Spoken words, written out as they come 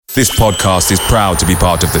This podcast is proud to be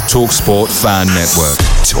part of the TalkSport Fan Network.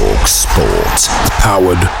 TalkSport.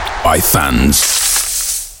 Powered by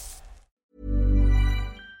fans.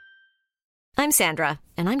 I'm Sandra,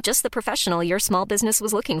 and I'm just the professional your small business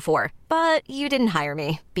was looking for. But you didn't hire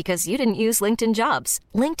me because you didn't use LinkedIn Jobs.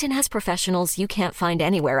 LinkedIn has professionals you can't find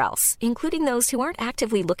anywhere else, including those who aren't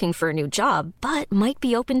actively looking for a new job, but might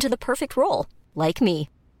be open to the perfect role, like me.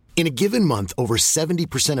 In a given month, over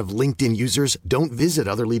 70% of LinkedIn users don't visit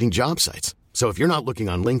other leading job sites. So if you're not looking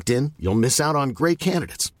on LinkedIn, you'll miss out on great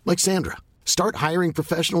candidates like Sandra. Start hiring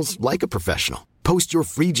professionals like a professional. Post your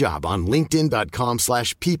free job on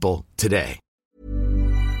linkedin.com/people today.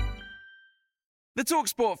 The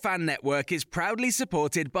TalkSport Fan Network is proudly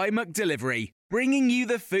supported by McDelivery, bringing you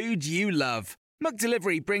the food you love.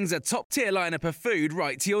 McDelivery brings a top-tier lineup of food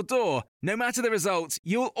right to your door. No matter the result,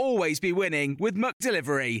 you'll always be winning with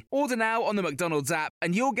McDelivery. Order now on the McDonald's app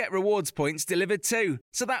and you'll get rewards points delivered too.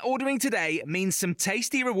 So that ordering today means some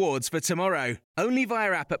tasty rewards for tomorrow. Only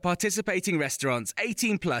via app at participating restaurants.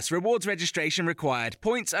 18 plus. Rewards registration required.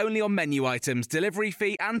 Points only on menu items. Delivery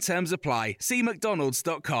fee and terms apply. See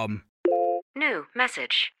mcdonalds.com. New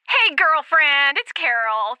message. Hey, girlfriend, it's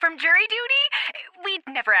Carol from jury duty. We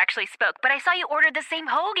never actually spoke, but I saw you ordered the same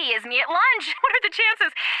hoagie as me at lunch. What are the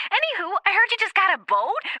chances? Anywho, I heard you just got a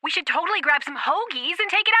boat. We should totally grab some hoagies and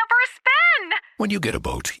take it out for a spin. When you get a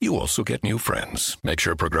boat, you also get new friends. Make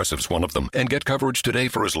sure Progressive's one of them and get coverage today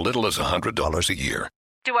for as little as $100 a year.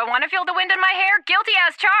 Do I want to feel the wind in my hair? Guilty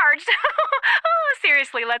as charged. Oh,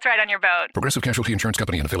 seriously, let's ride on your boat. Progressive Casualty Insurance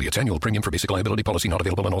Company and affiliates. Annual premium for basic liability policy not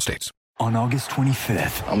available in all states. On August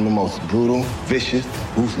 25th, I'm the most brutal, vicious,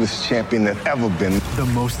 ruthless champion that's ever been. The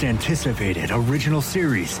most anticipated original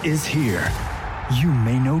series is here. You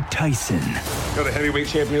may know Tyson. You're the heavyweight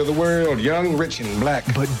champion of the world, young, rich, and black.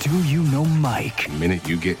 But do you know Mike? The minute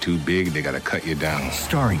you get too big, they gotta cut you down.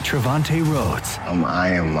 Starring Trevante Rhodes. I'm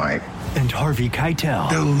Iron Mike. And Harvey Keitel.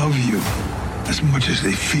 They'll love you as much as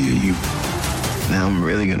they fear you. Now I'm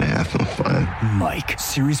really gonna have some fun. Mike,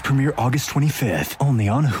 series premiere August 25th, only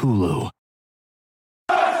on Hulu.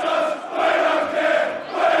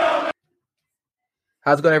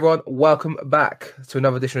 How's it going, everyone? Welcome back to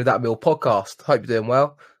another edition of That Mill podcast. Hope you're doing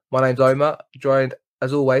well. My name's Omar, joined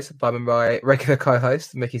as always by my regular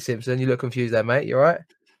co-host, Mickey Simpson. You look confused there, mate. You all right?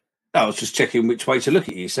 I was just checking which way to look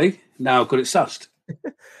at you, see? Now I've got it sussed.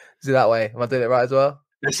 Is it that way? Am I doing it right as well?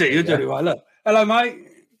 That's it, you're doing it right. Look. Hello, mate.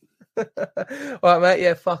 All right, mate.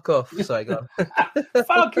 Yeah, fuck off. Sorry, go on.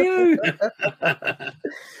 Fuck you.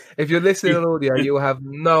 If you're listening on audio, you'll have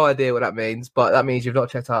no idea what that means, but that means you've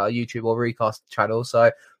not checked out our YouTube or Recast channel,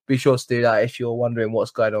 so be sure to do that if you're wondering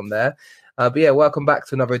what's going on there. But yeah, welcome back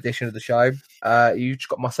to another edition of the show. You've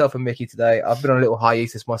got myself and Mickey today. I've been on a little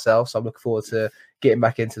hiatus myself, so I'm looking forward to getting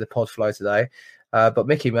back into the pod flow today. But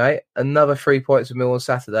Mickey, mate, another 3 points for Mill on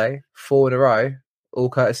Saturday, 4 in a row, all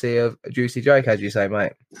courtesy of Juicy Jake, as you say,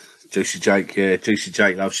 mate. Juicy Jake, yeah. Juicy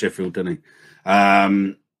Jake loves Sheffield, doesn't he?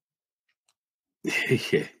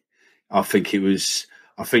 Yeah. I think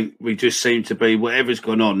we just seem to be, whatever's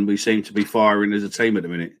gone on, we seem to be firing as a team at the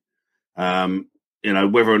minute.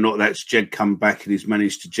 Whether or not that's Jed come back and he's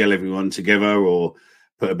managed to gel everyone together or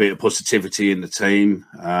put a bit of positivity in the team,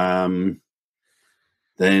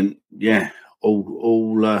 then, yeah,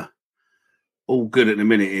 all good at the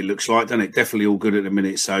minute, it looks like, doesn't it? Definitely all good at the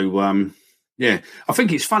minute. So, yeah, I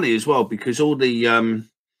think it's funny as well because all the a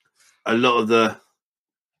lot of the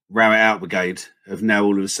Row It Out Brigade have now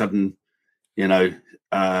all of a sudden,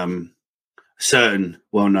 certain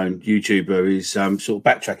well-known YouTuber is sort of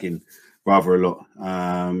backtracking rather a lot,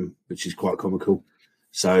 which is quite comical.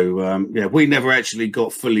 So, yeah, we never actually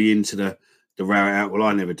got fully into the Row It Out. Well,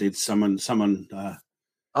 I never did. Someone.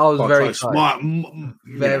 I was very close.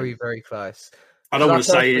 Very, very close. I don't want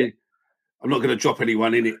to say I'm not going to drop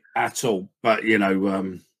anyone in it at all, but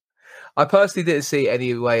I personally didn't see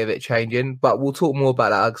any way of it changing, but we'll talk more about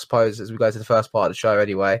that, I suppose, as we go to the first part of the show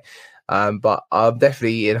anyway. But I'm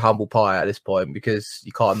definitely in humble pie at this point because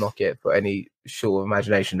you can't knock it for any short of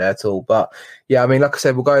imagination there at all. But yeah, I mean, like I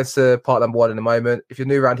said, we'll go into part number 1 in a moment. If you're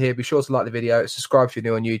new around here, be sure to like the video, subscribe if you're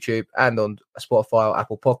new on YouTube and on Spotify or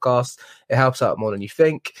Apple Podcasts. It helps out more than you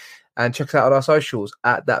think. And check us out on our socials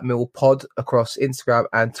at That Mill Pod across Instagram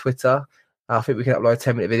and Twitter. I think we can upload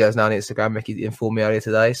 10-minute videos now on Instagram. Mickey informed me earlier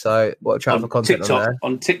today. So watch out for content TikTok, on there.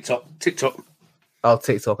 On TikTok. Oh,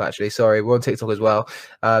 TikTok, actually. Sorry, we're on TikTok as well.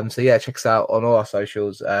 So, yeah, check us out on all our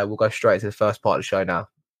socials. We'll go straight to the first part of the show now.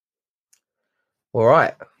 All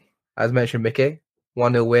right. As mentioned, Mickey,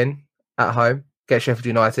 1-0 win at home against Sheffield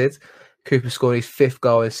United. Cooper scored his 5th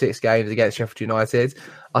goal in 6 games against Sheffield United.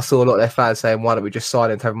 I saw a lot of their fans saying, why don't we just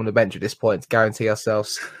sign him to have him on the bench at this point to guarantee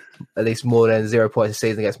ourselves at least more than 0 points a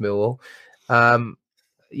season against Millwall.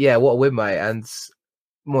 Yeah, what a win, mate. And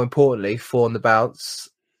more importantly, 4 on the bounce,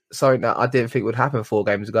 something that I didn't think would happen 4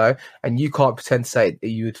 games ago. And you can't pretend to say that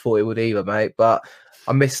you would thought it would either, mate. But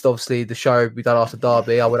I missed, obviously, the show we done after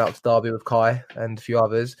Derby. I went out to Derby with Kai and a few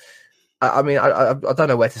others. I mean, I don't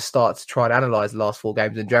know where to start to try and analyse the last 4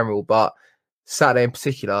 games in general, but Saturday in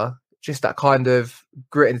particular, just that kind of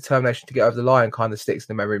grit and determination to get over the line kind of sticks in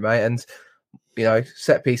the memory, mate. And, you know,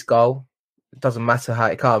 set-piece goal, it doesn't matter how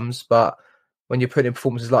it comes, but when you're putting in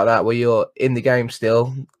performances like that, where you're in the game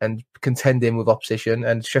still and contending with opposition,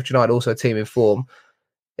 and Sheffield United also a team in form,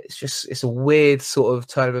 it's a weird sort of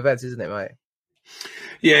turn of events, isn't it, mate?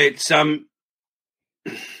 Yeah,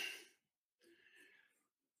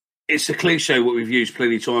 it's a cliche what we've used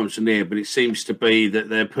plenty of times in there, but it seems to be that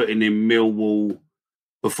they're putting in Millwall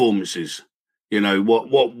performances. You know,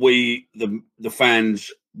 what we, the fans,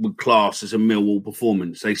 would class as a Millwall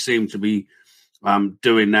performance. They seem to be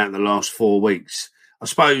doing that the last 4 weeks. I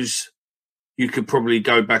suppose you could probably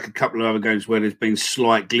go back a couple of other games where there's been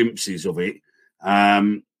slight glimpses of it.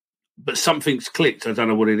 But something's clicked. I don't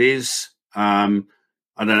know what it is. I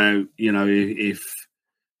don't know, you know,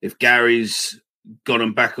 if Gary's got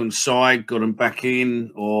them back on side, got them back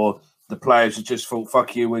in, or the players have just thought,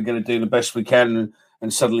 fuck you, we're going to do the best we can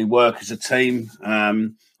and suddenly work as a team. I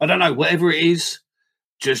don't know, whatever it is,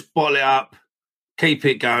 just bottle it up, keep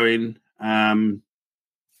it going.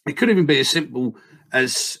 It could even be as simple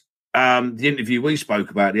as the interview we spoke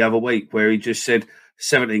about the other week, where he just said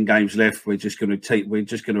 17 games left, we're just going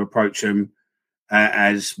to approach them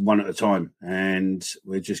as one at a time, and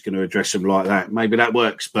we're just going to address them like that. Maybe that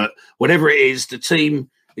works, but whatever it is, the team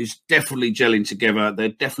is definitely gelling together. They're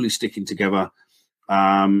definitely sticking together,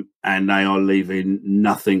 and they are leaving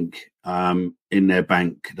nothing in their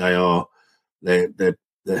bank. They're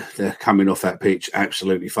coming off that pitch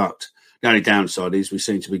absolutely fucked. The only downside is we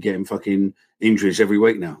seem to be getting fucking injuries every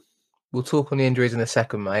week now. We'll talk on the injuries in a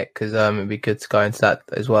second, mate, because it'd be good to go into that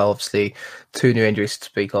as well. Obviously, 2 new injuries to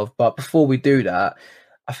speak of. But before we do that,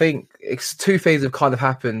 I think it's 2 things have kind of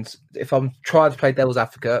happened. If I'm trying to play devil's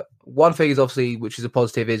advocate, one thing is obviously, which is a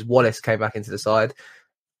positive, is Wallace came back into the side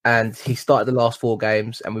and he started the last 4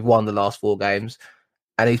 games and we've won the last 4 games.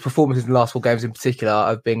 And his performances in the last 4 games in particular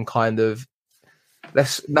have been kind of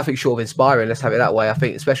nothing short of inspiring. Let's have it that way. I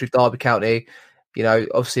think, especially Derby County, you know,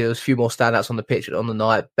 obviously there was a few more standouts on the pitch on the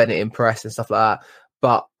night, Bennett impressed and stuff like that.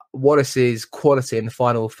 But Wallace's quality in the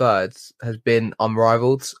final thirds has been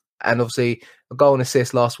unrivaled. And obviously a goal and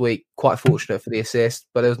assist last week, quite fortunate for the assist,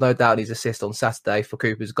 but there was no doubt his assist on Saturday for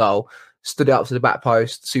Cooper's goal. Stood it up to the back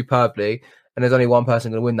post superbly. And there's only one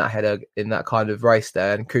person going to win that header in that kind of race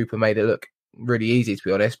there. And Cooper made it look really easy, to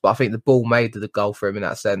be honest. But I think the ball made the goal for him in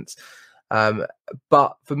that sense.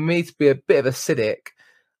 But for me to be a bit of a cynic,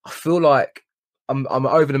 I feel like I'm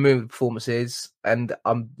over the moon with performances, and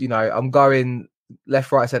I'm going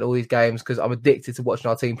left, right, centre all these games because I'm addicted to watching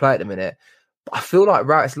our team play at the minute. But I feel like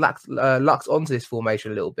Rowett lucked onto this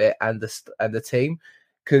formation a little bit and the team,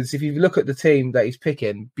 because if you look at the team that he's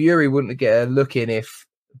picking, Bury wouldn't get a look in if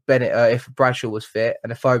if Bradshaw was fit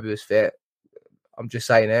and if Phobia was fit. I'm just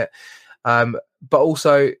saying it. But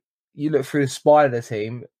also, you look through the spine of the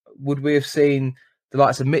team. Would we have seen the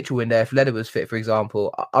likes of Mitchell in there if Leonard was fit, for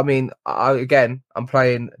example? I mean, I'm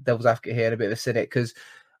playing devil's advocate here and a bit of a cynic because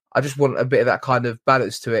I just want a bit of that kind of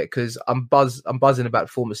balance to it, because I'm buzzing about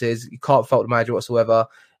performances. You can't fault the manager whatsoever.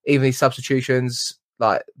 Even these substitutions,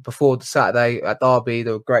 like before the Saturday at Derby,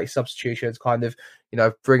 there were great substitutions, kind of, you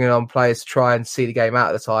know, bringing on players to try and see the game out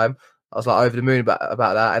at the time. I was like over the moon about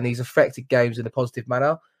that, and he's affected games in a positive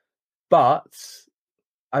manner. But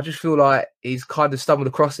I just feel like he's kind of stumbled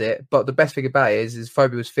across it. But the best thing about it is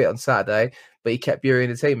Phobia was fit on Saturday, but he kept Bury in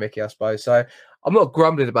the team, Mickey, I suppose. So I'm not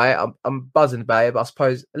grumbling about it. I'm buzzing about it. But I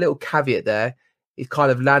suppose a little caveat there, he's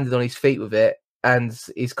kind of landed on his feet with it, and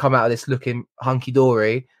he's come out of this looking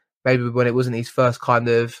hunky-dory, maybe when it wasn't his first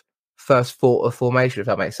thought of formation, if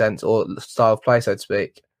that makes sense, or style of play, so to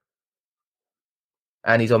speak.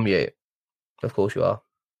 And he's on mute. Of course you are.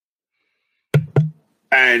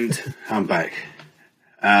 And I'm back.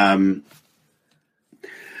 I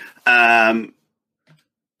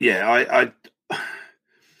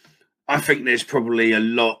think there's probably a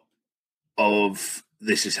lot of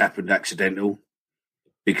this has happened accidental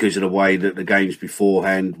because of the way that the games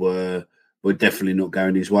beforehand were definitely not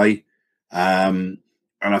going his way. And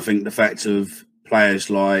I think the fact of players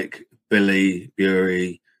like Billy,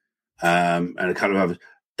 Bury, and a couple of others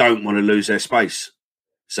don't want to lose their space.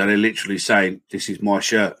 So they're literally saying, this is my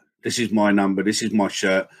shirt. This is my number. This is my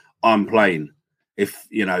shirt. I'm playing. If,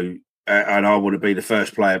 you know, and I want to be the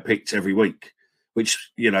first player picked every week. which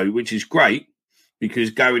is great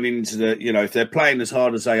because going into the, if they're playing as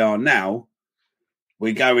hard as they are now,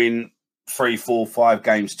 we go in 3, 4, 5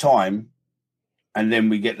 games time, and then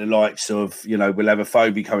we get the likes of, we'll have a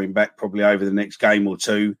Phobie coming back probably over the next game or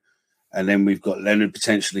two. And then we've got Leonard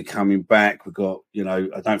potentially coming back. We've got,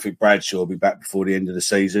 I don't think Bradshaw will be back before the end of the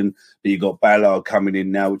season, but you've got Ballard coming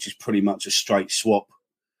in now, which is pretty much a straight swap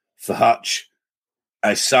for Hutch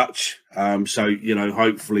as such. So,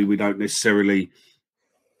 hopefully we don't necessarily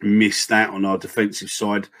miss that on our defensive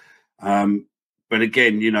side. But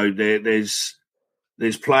again,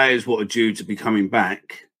 there's players what are due to be coming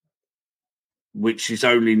back, which is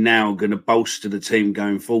only now going to bolster the team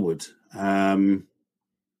going forward.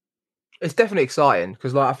 It's definitely exciting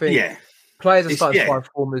because, I think players are starting to find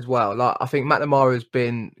form as well. I think McNamara has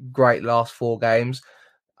been great last 4 games.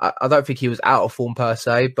 I don't think he was out of form per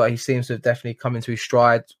se, but he seems to have definitely come into his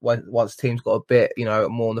stride once the team's got a bit,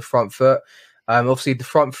 more on the front foot. Obviously, the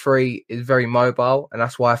front 3 is very mobile, and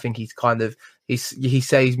that's why I think he's kind of he says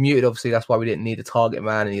he's muted. Obviously, that's why we didn't need a target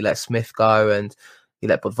man, and he let Smith go and he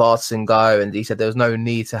let Bodvarsson go, and he said there was no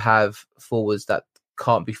need to have forwards that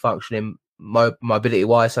can't be functioning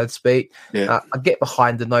mobility-wise, so to speak. Yeah. I get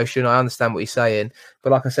behind the notion. I understand what he's saying.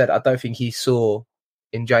 But like I said, I don't think he saw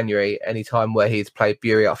in January any time where he's played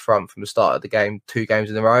Bury up front from the start of the game, 2 games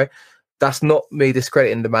in a row. That's not me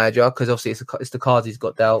discrediting the manager, because obviously it's the cards he's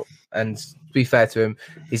got dealt. And to be fair to him,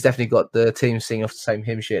 he's definitely got the team singing off the same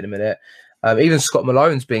hymn sheet in a minute. Even Scott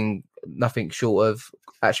Malone's been nothing short of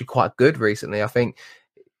actually quite good recently. I think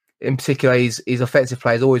in particular, his offensive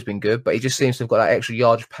play has always been good, but he just seems to have got that extra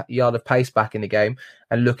yard of pace back in the game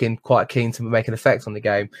and looking quite keen to make an effect on the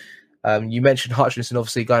game. You mentioned Hutchinson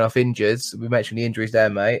obviously going off injured. We mentioned the injuries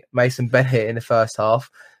there, mate. Mason Bennett in the first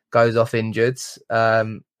half goes off injured.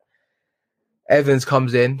 Evans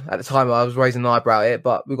comes in. At the time, I was raising an eyebrow at it,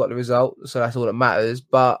 but we got the result, so that's all that matters.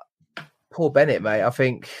 But poor Bennett, mate, I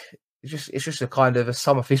think it's just a kind of a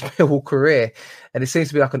sum of his Millwall career, and it seems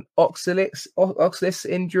to be like an oxalis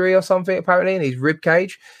injury or something apparently in his rib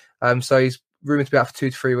cage. So he's rumoured to be out for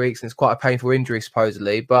 2 to 3 weeks, and it's quite a painful injury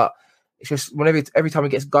supposedly. But it's just every time he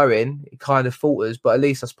gets going, it kind of falters. But at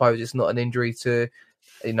least I suppose it's not an injury to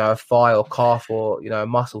a thigh or calf or a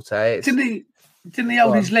muscle tear. Didn't he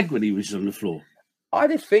hold his leg when he was on the floor? I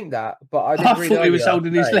did think that, but I thought he was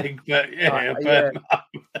holding his leg. But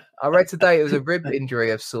I read today it was a rib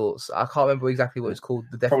injury of sorts. I can't remember exactly what it's called.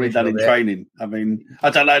 The probably done in training. I mean, I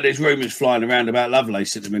don't know. There's rumours flying around about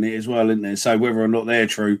Lovelace at the minute as well, isn't there? So whether or not they're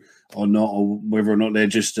true or not, or whether or not they're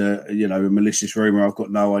just a malicious rumour, I've got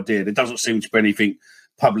no idea. There doesn't seem to be anything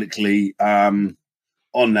publicly on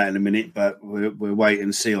that in a minute, but we'll wait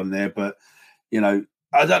and see on there. But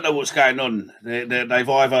I don't know what's going on. They've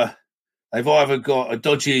either got a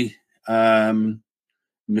dodgy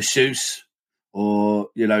masseuse, or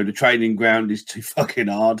the training ground is too fucking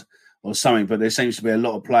hard, or something. But there seems to be a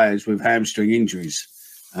lot of players with hamstring injuries.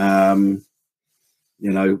 Whether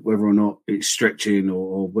or not it's stretching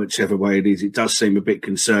or whichever way it is, it does seem a bit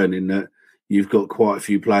concerning that you've got quite a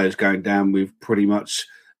few players going down with pretty much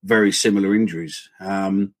very similar injuries.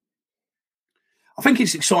 I think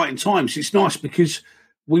it's exciting times. It's nice because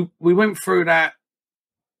we went through that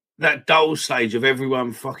dull stage of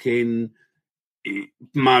everyone fucking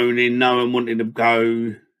moaning, no one wanted to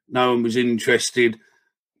go, no one was interested.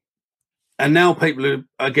 And now people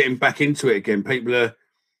are getting back into it again. People are,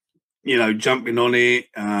 jumping on it.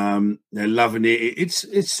 They're loving it.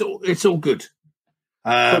 It's all good.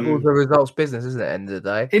 Football's a results business, isn't it, at the end of the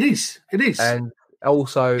day? It is. And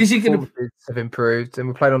also, performances have improved, and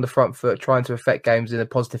we're playing on the front foot, trying to affect games in a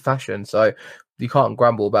positive fashion. So you can't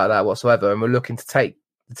grumble about that whatsoever. And we're looking to take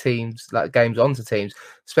the teams, games onto teams,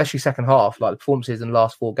 especially second half, like the performances in the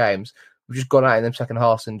last 4 games. We've just gone out in them second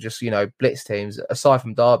halves and just, blitz teams. Aside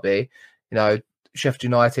from Derby, Sheffield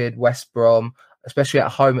United, West Brom, especially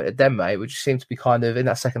at home at the Den, mate, we just seem to be kind of in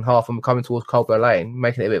that second half and we're coming towards Coldborough Lane,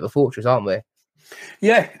 making it a bit of a fortress, aren't we?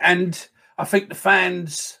 Yeah, and I think the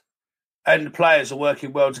fans and the players are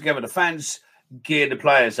working well together. The fans gear the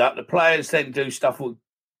players up. The players then do stuff with,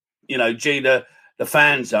 gee the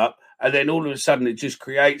fans up. And then all of a sudden it just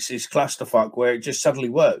creates this clusterfuck where it just suddenly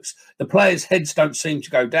works. The players' heads don't seem to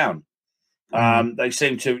go down. They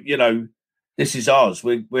seem to, this is ours.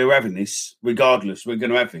 We're having this regardless. We're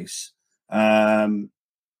going to have this.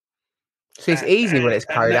 See, it's easy when it's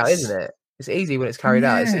carried out, isn't it? It's easy when it's carried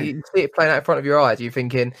out. You see it playing out in front of your eyes. You're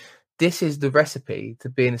thinking, this is the recipe to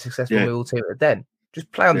being a successful Millwall team at the Den.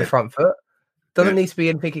 Just play on the front foot. Doesn't need to be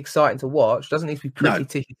anything exciting to watch. Doesn't need to be pretty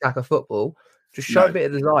tiki-taka football. Just show a bit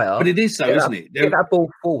of desire. But it is so, isn't it? Get that ball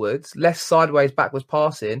forwards, less sideways, backwards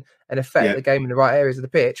passing, and affect the game in the right areas of the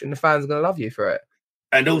pitch, and the fans are going to love you for it.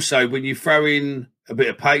 And also, when you throw in a bit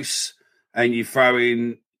of pace and you throw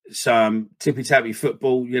in some tippy-tappy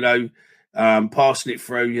football, passing it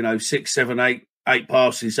through, 6, 7, 8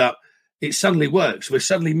 passes up, it suddenly works. We're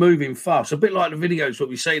suddenly moving fast. A bit like the videos what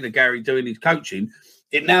we see the Gary doing his coaching.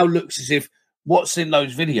 It now looks as if what's in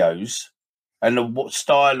those videos and what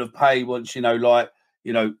style of play wants, don't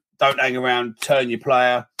hang around, turn your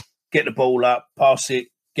player, get the ball up, pass it,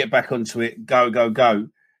 get back onto it, go.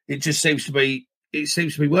 It just seems to be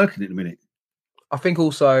working at the minute. I think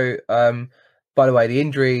also, by the way, the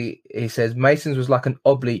injury, he says Mason's was like an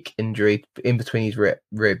oblique injury in between his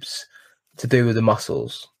ribs to do with the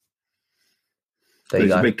muscles. He's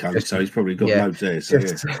a big coach, so he's probably got loads there. So,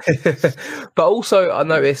 But also, I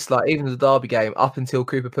noticed, even the Derby game, up until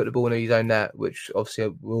Cooper put the ball in his own net, which obviously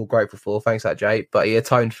we're all grateful for, thanks to that, Jay, but he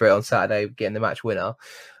atoned for it on Saturday, getting the match winner.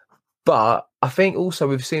 But I think also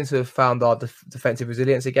we've seemed to have found our defensive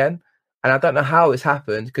resilience again. And I don't know how it's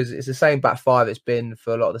happened, because it's the same back five it's been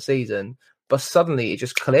for a lot of the season. But suddenly it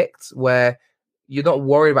just clicked where you're not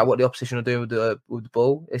worried about what the opposition are doing with the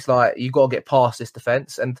ball. It's like you've got to get past this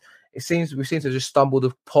defence. And we seem to have just stumbled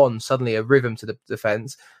upon suddenly a rhythm to the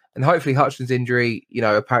defence. And hopefully Hutchinson's injury,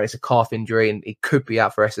 apparently it's a calf injury and he could be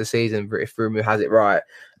out for the rest of the season if rumour has it right.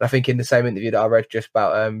 And I think in the same interview that I read just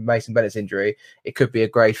about Mason Bennett's injury, it could be a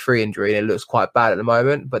grade 3 injury and it looks quite bad at the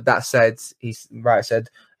moment. But that said,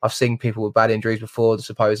 I've seen people with bad injuries before,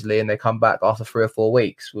 supposedly, and they come back after 3 or 4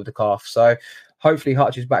 weeks with the calf. So hopefully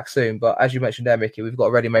Hutch is back soon. But as you mentioned there, Mickey, we've got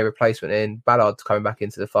a ready-made replacement in Ballard coming back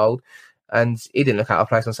into the fold. And he didn't look out of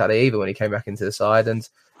place on Saturday either when he came back into the side. And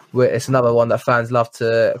it's another one that fans love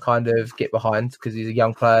to kind of get behind because he's a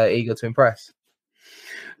young player eager to impress.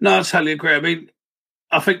 No, I totally agree. I mean,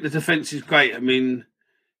 I think the defence is great. I mean,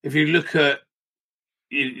 if you look at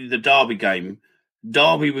the Derby game,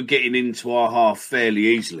 Derby were getting into our half fairly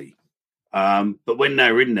easily. But when they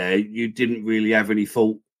were in there, you didn't really have any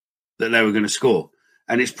thought that they were going to score.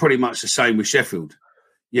 And it's pretty much the same with Sheffield.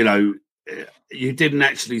 You didn't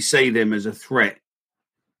actually see them as a threat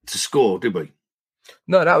to score, did we?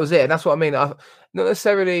 No, that was it. And that's what I mean. Not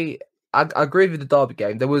necessarily... I agree with the Derby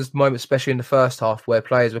game. There was moments, especially in the first half, where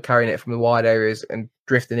players were carrying it from the wide areas and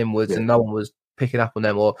drifting inwards and no one was picking up on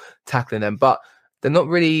them or tackling them. But they're not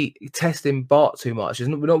really testing Bart too much. We're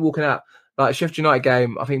not walking out... Like Sheffield United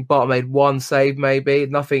game, I think Bart made one save maybe.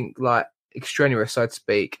 Nothing extraneous, so to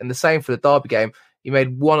speak. And the same for the Derby game. He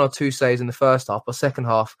made 1 or 2 saves in the first half, but second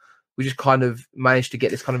half, we just kind of managed to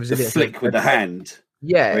get this kind of resilience. The flick with the hand.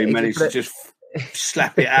 Yeah. Where he managed to just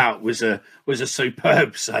slap it out was a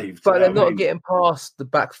superb save. But they're not getting past the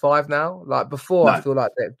back five now. Like before, I feel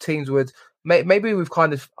like that teams would... Maybe we've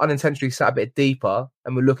kind of unintentionally sat a bit deeper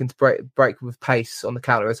and we're looking to break with pace on the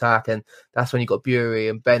counter-attack, and that's when you got Bury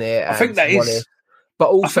and Bennett and I think that Wallace. is. But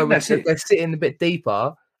also they're sitting a bit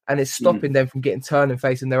deeper and it's stopping them from getting turned and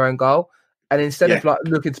facing their own goal. And instead of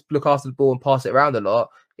looking to look after the ball and pass it around a lot,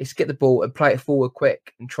 it's get the ball and play it forward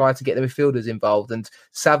quick and try to get the midfielders involved. And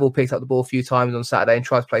Saville picked up the ball a few times on Saturday and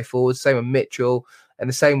tried to play forward. Same with Mitchell. And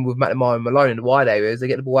the same with McNamara and Malone in the wide areas. They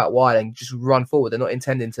get the ball out wide and just run forward. They're not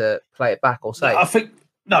intending to play it back or save. I think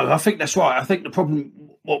that's right. I think the problem,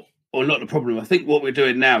 not the problem. I think what we're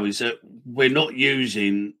doing now is that we're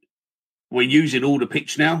using all the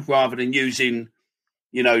pitch now rather than using,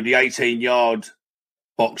 the 18-yard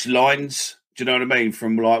box lines. Do you know what I mean?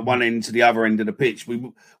 From one end to the other end of the pitch.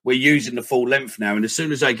 We're using the full length now. And as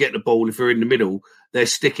soon as they get the ball, if they're in the middle, they're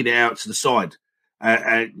sticking it out to the side.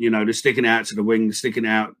 They're sticking out to the wing, sticking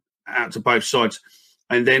out to both sides,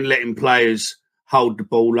 and then letting players hold the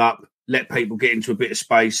ball up, let people get into a bit of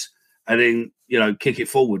space, and then, kick it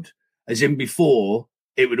forward. As in before,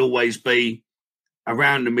 it would always be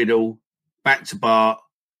around the middle, back to Bart.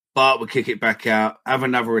 Bart would kick it back out, have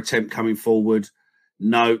another attempt coming forward.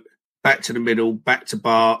 No, back to the middle, back to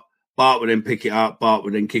Bart. Bart would then pick it up, Bart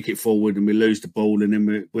would then kick it forward, and we lose the ball, and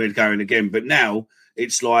then we're going again. But now,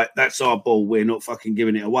 it's like, that's our ball. We're not fucking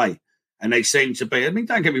giving it away. And they seem to be,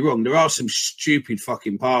 don't get me wrong. There are some stupid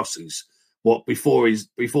fucking passes. Before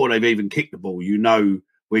they've even kicked the ball,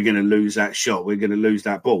 we're going to lose that shot. We're going to lose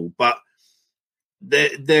that ball. But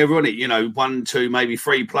they're on it. 1, 2, maybe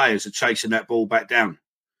 3 players are chasing that ball back down,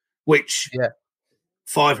 which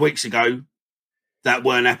 5 weeks ago, that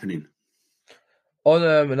weren't happening. On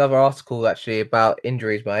another article, actually, about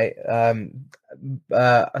injuries, mate,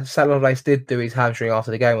 Salah Lovelace did do his hamstring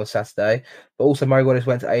after the game on Saturday, but also Murray Wallace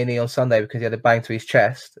went to A&E on Sunday because he had a bang to his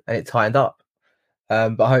chest and it tightened up.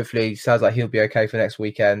 But hopefully, it sounds like he'll be okay for next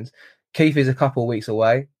weekend. Keith is a couple of weeks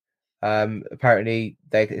away. Apparently,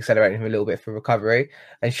 they're accelerating him a little bit for recovery.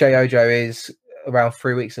 And Shea Ojo is around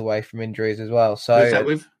 3 weeks away from injuries as well. So who's that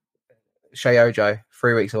with? Shea Ojo,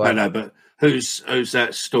 3 weeks away. No, but who's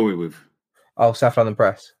that story with? Oh, South London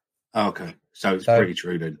Press. Oh, okay. So it's pretty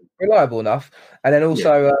true then. Reliable enough. And then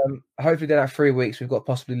also, hopefully, then at 3 weeks, we've got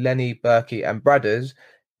possibly Lenny, Berkey, and Bradders,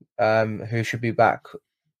 who should be back,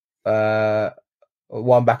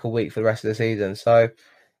 one back a week for the rest of the season. So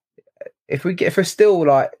if we're still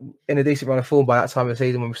like in a decent run of form by that time of the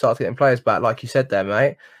season, when we start getting players back, like you said there,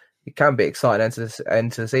 mate, it can be exciting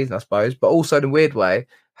end to the season, I suppose. But also in a weird way,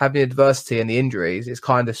 having the adversity and the injuries, it's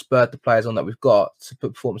kind of spurred the players on that we've got to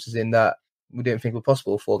put performances in that we didn't think were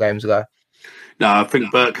possible 4 games ago. No, I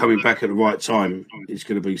think Burt coming back at the right time is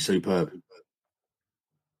going to be superb.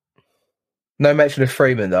 No mention of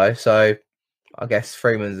Freeman, though, so I guess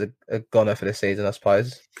Freeman's a goner for the season, I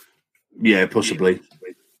suppose. Yeah, possibly.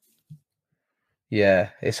 Yeah,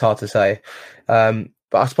 it's hard to say. But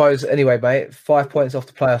I suppose, anyway, mate, 5 points off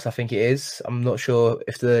the playoffs, I think it is. I'm not sure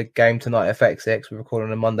if the game tonight affects it, because we're recording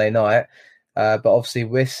on a Monday night. But obviously,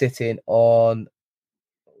 we're sitting on...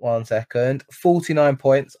 49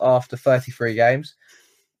 points after 33 games,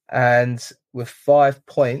 and with 5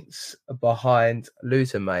 points behind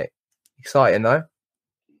Luton, mate. Exciting, though.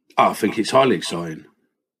 I think it's highly exciting.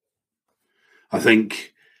 I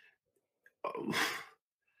think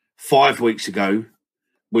 5 weeks ago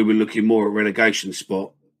we were looking more at relegation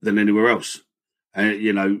spot than anywhere else,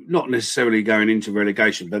 and not necessarily going into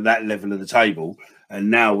relegation, but that level of the table. And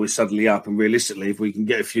now we're suddenly up, and realistically, if we can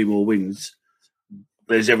get a few more wins,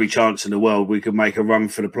 there's every chance in the world we could make a run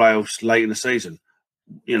for the playoffs late in the season.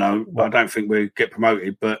 I don't think we'll get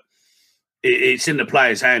promoted, but it's in the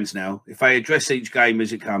players' hands now. If they address each game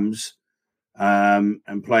as it comes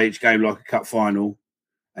and play each game like a cup final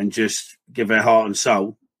and just give their heart and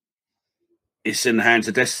soul, it's in the hands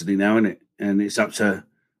of destiny now, isn't it? And it's up to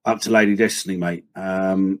Lady Destiny, mate.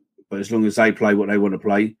 But as long as they play what they want to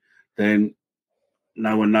play, then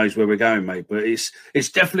no one knows where we're going, mate. But it's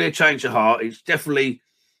definitely a change of heart. It's definitely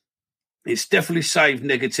saved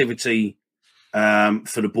negativity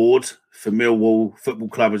for the board, for Millwall Football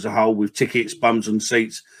Club as a whole, with tickets, bums on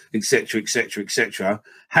seats, etc., etc., etc.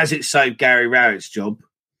 Has it saved Gary Rowett's job?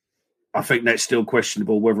 I think that's still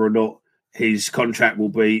questionable whether or not his contract will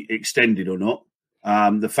be extended or not.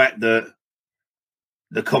 The fact that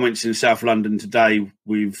the comments in South London today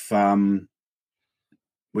with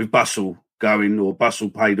Bussell going, or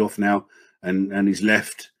Bussell paid off now and he's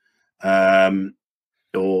left,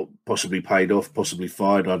 or possibly paid off, possibly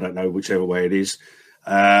fired, I don't know, whichever way it is.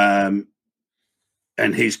 And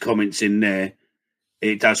his comments in there,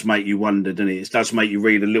 it does make you wonder, doesn't it? It does make you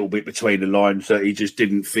read a little bit between the lines that he just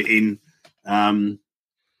didn't fit in.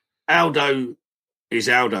 Aldo is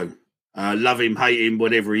Aldo. Love him, hate him,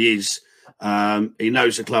 whatever he is. He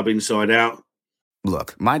knows the club inside out.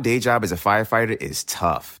 Look, my day job as a firefighter is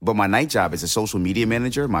tough, but my night job as a social media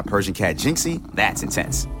manager, my Persian cat Jinxie, that's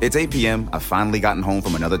intense. It's 8 p.m., I've finally gotten home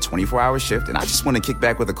from another 24-hour shift, and I just want to kick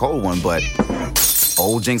back with a cold one, but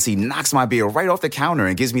old Jinxie knocks my beer right off the counter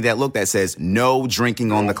and gives me that look that says, no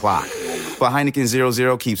drinking on the clock. But Heineken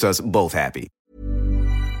 0.0 keeps us both happy.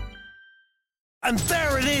 And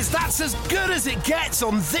there it is, that's as good as it gets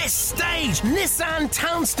on this stage. Nissan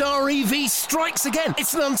Townstar EV strikes again.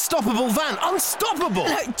 It's an unstoppable van, unstoppable.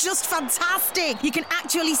 Just fantastic. You can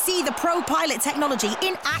actually see the ProPilot technology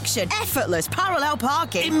in action. Effortless parallel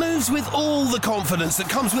parking. It moves with all the confidence that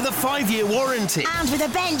comes with a 5-year warranty. And with a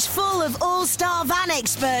bench full of all-star van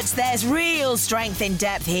experts, there's real strength in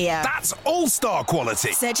depth here. That's all-star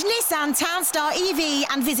quality. Search Nissan Townstar EV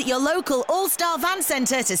and visit your local all-star van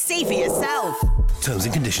centre to see for yourself. Terms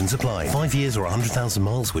and conditions apply. 5 years or 100,000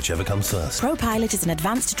 miles, whichever comes first. ProPilot is an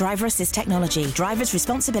advanced driver assist technology. Driver's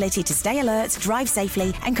responsibility to stay alert, drive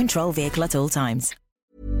safely, and control vehicle at all times.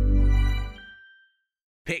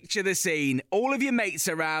 Picture the scene. All of your mates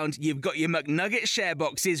around, you've got your McNugget share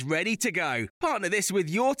boxes ready to go. Partner this with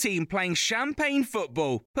your team playing champagne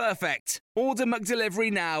football. Perfect. Order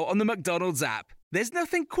McDelivery now on the McDonald's app. There's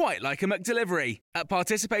nothing quite like a McDelivery. At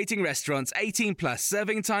participating restaurants, 18 plus,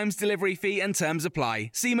 serving times, delivery fee and terms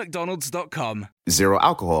apply. See mcdonalds.com. Zero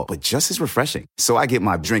alcohol, but just as refreshing. So I get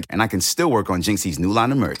my drink and I can still work on Jinxie's new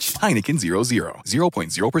line of merch. Heineken 0.0,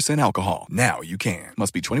 0.0% alcohol. Now you can.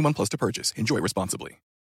 Must be 21 plus to purchase. Enjoy responsibly.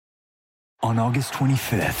 On August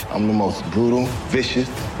 25th, I'm the most brutal, vicious,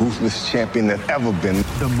 ruthless champion that's ever been.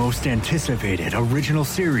 The most anticipated original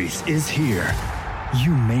series is here.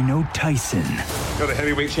 You may know Tyson. You're the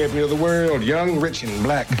heavyweight champion of the world, young, rich, and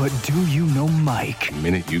black. But do you know Mike? The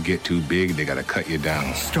minute you get too big, they gotta cut you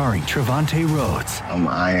down. Starring Trevante Rhodes. I'm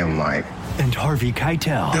Iron Mike. And Harvey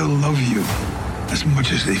Keitel. They'll love you as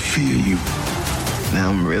much as they fear you. Now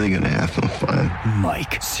I'm really gonna have some fun.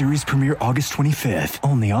 Mike, series premiere August 25th,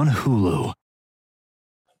 only on Hulu.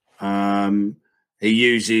 He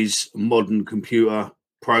uses modern computer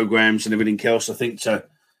programs and everything else, I think, to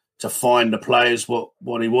find the players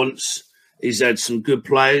what he wants. He's had some good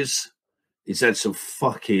players. He's had some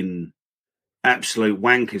fucking absolute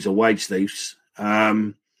wankers or wage thieves.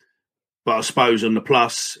 But I suppose on the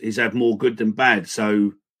plus, he's had more good than bad.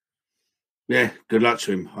 So, yeah, good luck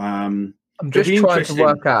to him. I'm just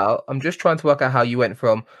trying to work out how you went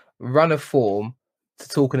from run of form to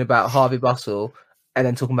talking about Harvey Bustle and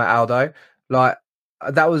then talking about Aldo. Like,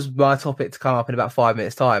 that was my topic to come up in about 5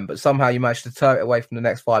 minutes' time, but somehow you managed to turn it away from the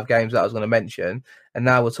next 5 games that I was going to mention, and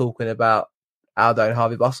now we're talking about Aldo and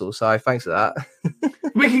Harvey Bustle. So thanks for that.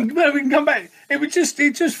 we can come back. It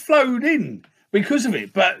just flowed in because of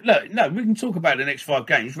it. But look, no, we can talk about the next 5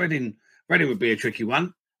 games. Reading would be a tricky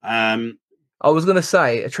one. I was going to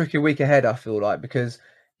say a tricky week ahead, I feel like, because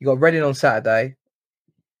you got Reading on Saturday.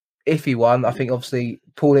 If he won, I think obviously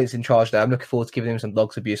Paul Ince in charge there. I'm looking forward to giving him some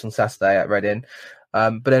dogs abuse on Saturday at Reading.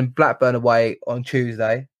 But then Blackburn away on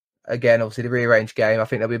Tuesday. Again, obviously the rearranged game. I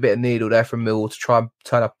think there'll be a bit of needle there from Millwall to try and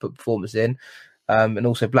turn up, put performance in. And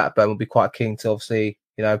also Blackburn will be quite keen to obviously,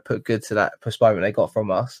 put good to that postponement they got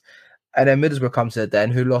from us. And then Middlesbrough comes to the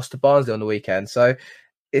Den, who lost to Barnsley on the weekend. So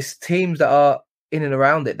it's teams that are in and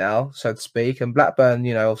around it now, so to speak. And Blackburn,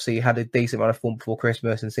 obviously had a decent run of form before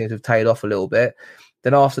Christmas and seems to have tailed off a little bit.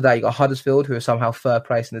 Then after that, you got Huddersfield, who are somehow third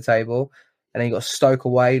place in the table. And then you got Stoke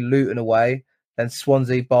away, Luton away, then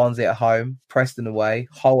Swansea, Barnsley at home, Preston away,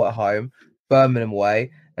 Hull at home, Birmingham away.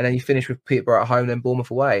 And then you finish with Peterborough at home, then Bournemouth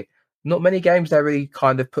away. Not many games that really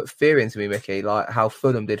kind of put fear into me, Mickey, like how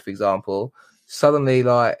Fulham did, for example. Suddenly,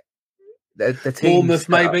 like, the team... Bournemouth,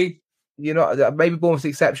 maybe? Maybe Bournemouth's the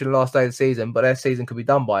exception last day of the season, but their season could be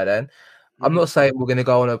done by then. I'm not saying we're going to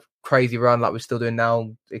go on a crazy run like we're still doing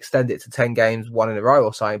now, extend it to 10 games, 1 in a row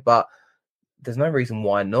or something, but there's no reason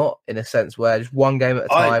why not, in a sense where just one game at a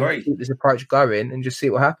time, keep this approach going and just see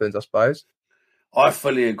what happens, I suppose. I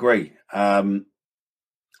fully agree. I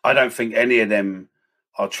don't think any of them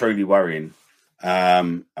are truly worrying.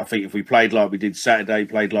 I think if we played like we did Saturday,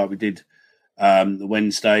 played like we did the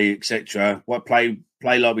Wednesday, etc., play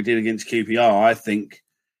like we did against QPR, I think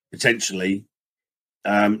potentially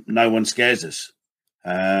no one scares us,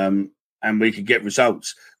 and we could get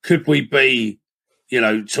results. Could we be,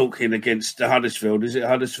 talking against the Huddersfield? Is it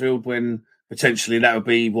Huddersfield when potentially that would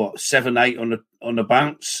be 7-8 on the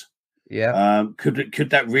bounce? Yeah. Could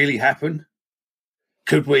that really happen?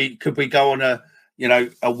 Could we go on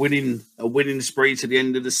a winning spree to the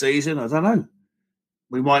end of the season? I don't know.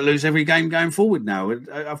 We might lose every game going forward now.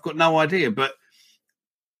 I've got no idea, but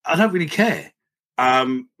I don't really care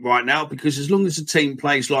right now, because as long as the team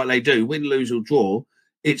plays like they do, win, lose or draw,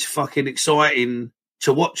 it's fucking exciting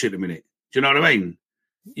to watch at the minute. Do you know what I mean?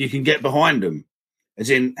 You can get behind them.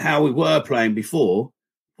 As in how we were playing before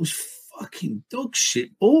was fucking dog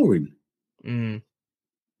shit boring. No,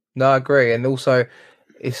 I agree. And also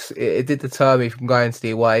it did deter me from going to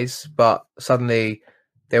the aways, but suddenly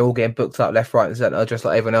they're all getting booked up left, right and centre, just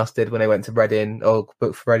like everyone else did when they went to Reading or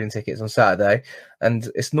booked for Reading tickets on Saturday. And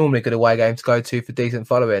it's normally a good away game to go to for decent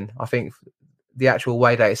following. I think the actual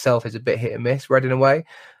away day itself is a bit hit and miss, Reading away.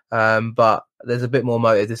 But there's a bit more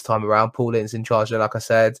motive this time around. Paul Ince in charge there, like I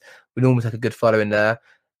said. We normally take a good following there.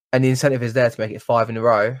 And the incentive is there to make it 5 in a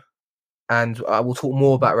row. And we'll talk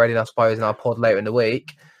more about Reading, I suppose, in our pod later in the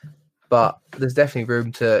week. But there's definitely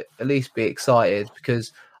room to at least be excited,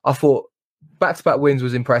 because I thought back-to-back wins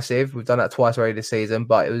was impressive. We've done that twice already this season,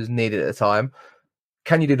 but it was needed at the time.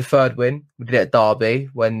 Can you do the third win? We did it at Derby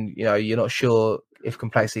when you're not sure if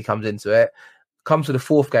complexity comes into it. Comes to the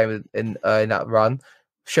fourth game in that run.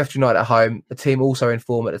 Sheffield United at home, a team also in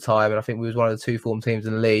form at the time, and I think we was one of the 2 form teams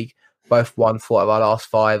in the league. Both won 4 of our last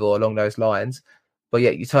 5 or along those lines. But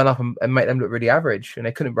yet you turn up and make them look really average, and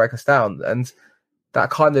they couldn't break us down. And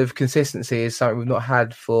that kind of consistency is something we've not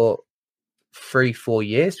had for 3-4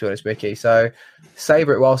 years, to be honest, Mickey. So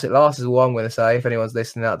savour it whilst it lasts is all I'm going to say. If anyone's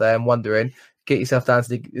listening out there and wondering, get yourself down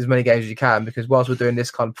to as many games as you can, because whilst we're doing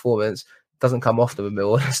this kind of performance, it doesn't come often with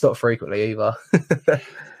Millwall. It's not frequently either.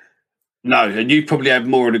 No, and you probably have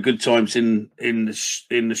more of the good times in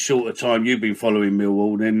the shorter time you've been following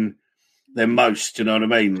Millwall than most. You know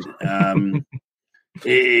what I mean?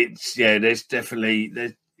 There's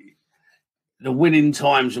definitely the winning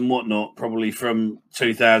times and whatnot, probably from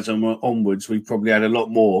 2000 onwards, we've probably had a lot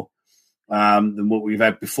more than what we've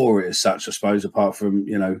had before it as such, I suppose, apart from,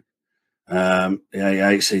 the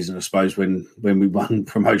 88 season, I suppose, when we won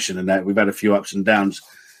promotion and that. We've had a few ups and downs.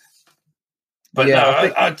 But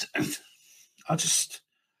I just,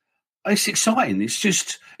 it's exciting. It's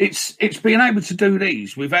just, it's being able to do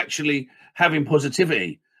these with actually having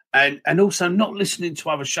positivity and also not listening to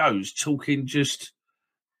other shows talking just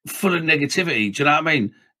full of negativity. Do you know what I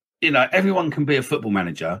mean? Everyone can be a football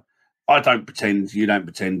manager. I don't pretend, you don't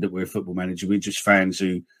pretend that we're a football manager. We're just fans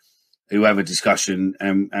who have a discussion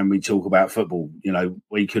and we talk about football.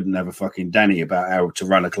 We couldn't have a fucking Danny about how to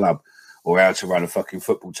run a club or how to run a fucking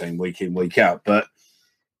football team week in, week out. But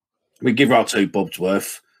we give our two bobs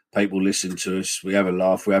worth. People listen to us. We have a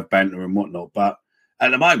laugh. We have banter and whatnot. But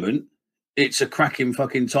at the moment, it's a cracking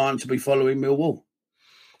fucking time to be following Millwall.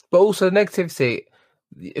 But also negativity,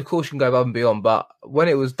 of course, you can go above and beyond. But when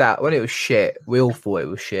it was shit, we all thought it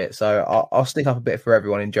was shit. So I'll stick up a bit for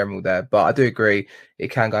everyone in general there. But I do agree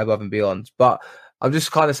it can go above and beyond. But I'm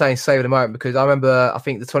just kind of saying save the moment because I remember, I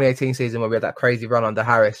think the 2018 season where we had that crazy run under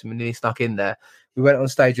Harris and we nearly stuck in there. We went on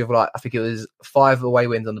stage of I think it was 5 away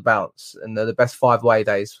wins on the bounce. And the best 5 away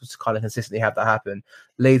days was to kind of consistently have that happen.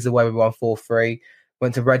 Leeds away, we won 4-3.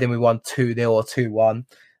 Went to Reading, we won 2-0 or 2-1.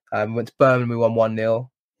 We went to Birmingham, we won 1-0.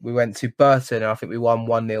 We went to Burton, and I think we won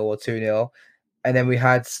 1-0 or 2-0. And then we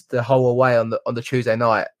had the whole away on the Tuesday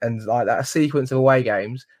night. And that sequence of away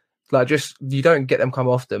games, just you don't get them come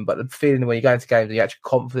often, but the feeling when you go into games and you're actually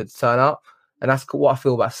confident to turn up. And that's what I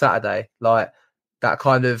feel about Saturday. That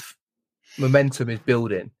kind of momentum is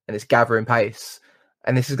building and it's gathering pace.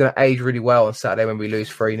 And this is going to age really well on Saturday when we lose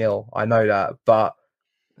 3-0. I know that, but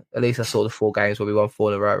at least I saw the 4 games where we won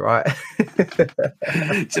 4 in a row, right?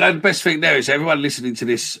 The best thing there is everyone listening to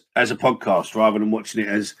this as a podcast rather than watching it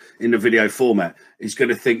as in the video format is going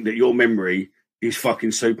to think that your memory is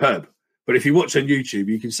fucking superb. But if you watch on YouTube,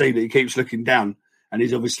 you can see that he keeps looking down and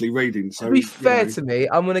he's obviously reading. So to be fair to me,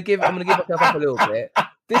 I'm gonna give myself up a little bit.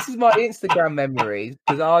 This is my Instagram memories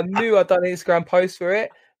because I knew I'd done an Instagram post for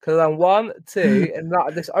it because I've done 1, 2, and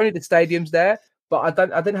there's only the stadiums there, but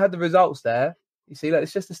I didn't have the results there. You see,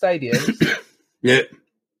 it's just the stadiums. Yeah.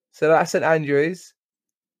 So that's St Andrews.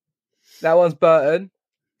 That one's Burton.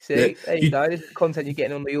 See, yeah. There you go. This is the content you're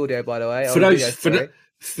getting on the audio, by the way. For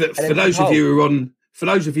those of you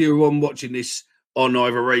who are on watching this on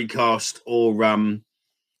either Recast or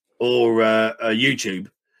YouTube,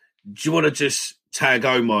 do you want to just tag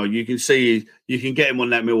Omar? You can get him on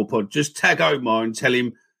that Millwall pod. Just tag Omar and tell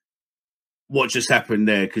him what just happened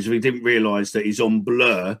there because we didn't realise that he's on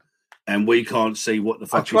Blur. And we can't see what the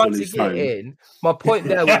fuck is on his phone. In. My point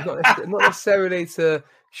there was not necessarily to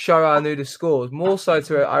show I knew the scores, more so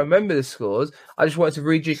to I remember the scores. I just wanted to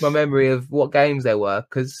rejig my memory of what games they were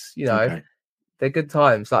because they're good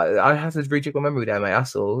times. I have to rejig my memory there, mate.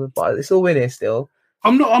 That's all. But it's all in here still.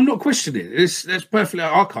 I'm not questioning it. That's perfectly.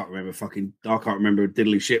 I can't remember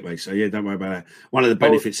diddly shit, mate. So yeah, don't worry about that. One of the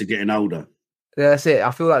benefits of getting older. Yeah, that's it. I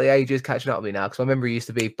feel like the age is catching up with me now because my memory used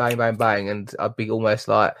to be bang, bang, bang, and I'd be almost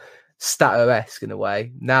Stato-esque in a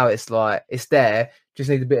way. Now it's it's there, just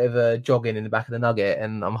need a bit of a jogging in the back of the nugget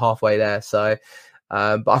and I'm halfway there. So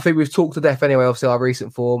but I think we've talked to death anyway, obviously our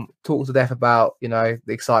recent form, talked to death about the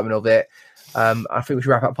excitement of it. I think we should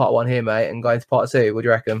wrap up part 1 here, mate, and go into part 2. What do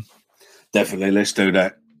you reckon? Definitely, let's do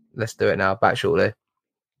that. Let's do it now. Back shortly.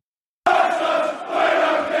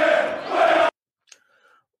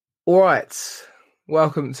 All right,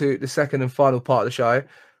 welcome to the second and final part of the show.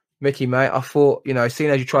 Mickey, mate, I thought,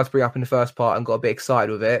 seeing as you tried to bring up in the first part and got a bit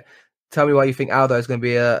excited with it, tell me why you think Aldo is going to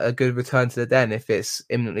be a good return to the Den if it's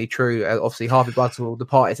imminently true. Obviously, Harvey Buds will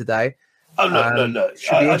depart today. Oh, no.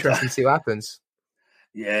 Should be interesting to see what happens.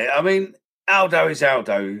 Yeah, I mean, Aldo is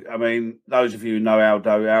Aldo. I mean, those of you who know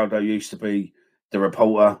Aldo used to be the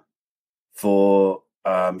reporter for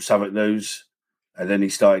Southwark News, and then he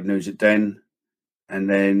started News at Den. And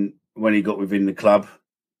then when he got within the club,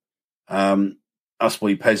 us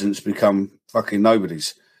boy peasants become fucking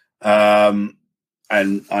nobodies. And I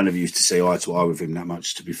never used to see eye to eye with him that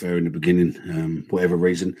much, to be fair, in the beginning, whatever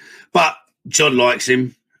reason. But John likes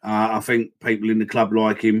him. I think people in the club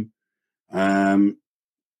like him. And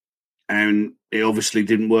it obviously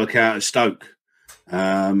didn't work out at Stoke.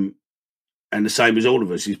 And the same as all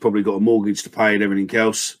of us. He's probably got a mortgage to pay and everything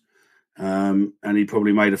else. And he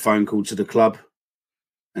probably made a phone call to the club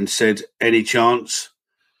and said, any chance?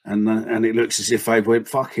 And it looks as if they went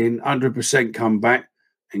fucking 100% come back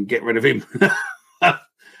and get rid of him.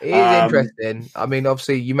 It is interesting. I mean,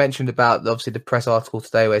 obviously, you mentioned about the press article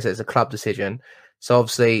today where it says it's a club decision. So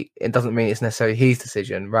obviously, it doesn't mean it's necessarily his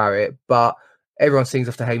decision, Rarrett. But everyone sings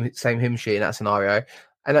off the same hymn sheet in that scenario.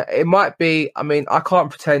 And it might be, I mean, I can't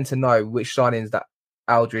pretend to know which signings that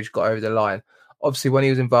Aldridge got over the line. Obviously, when he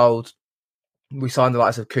was involved, we signed the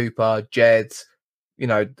likes of Cooper, Jed. You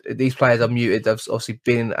know, these players are muted. They've obviously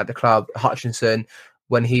been at the club. Hutchinson,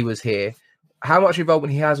 when he was here. How much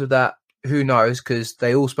involvement he has with that, who knows? Because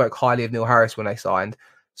they all spoke highly of Neil Harris when they signed.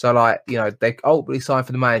 So, like, you know, they ultimately signed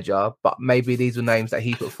for the manager, but maybe these were names that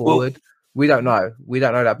he put forward. We don't know. We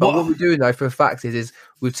don't know that. But what we do know for a fact is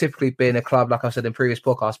we've typically been a club, like I said in previous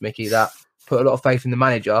podcasts, Mickey, that put a lot of faith in the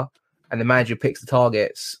manager, and the manager picks the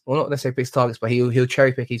targets. Well, not necessarily picks targets, but he'll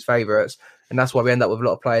cherry pick his favourites. And that's why we end up with a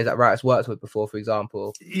lot of players that Rowett worked with before, for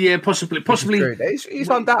example. Yeah, possibly. It's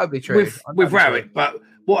undoubtedly true. With Rowett, but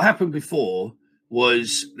what happened before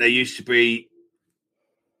was there used to be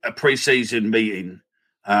a pre-season meeting.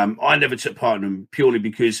 I never took part in them purely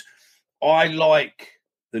because I like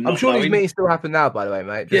the not I'm sure knowing. these meetings still happen now, by the way,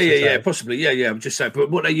 mate. Yeah, possibly. Yeah. I'm just saying.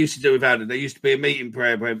 But what they used to do with Alden, there used to be a meeting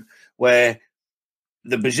program where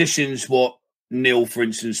the positions, what Neil, for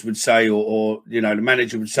instance, would say, or you know, the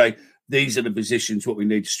manager would say, these are the positions what we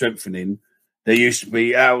need to strengthen in. There used to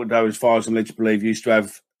be Aldo, as far as I'm led to believe, used to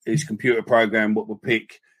have his computer program what would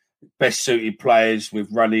pick best suited players with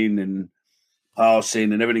running and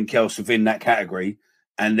passing and everything else within that category.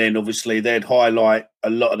 And then obviously they'd highlight a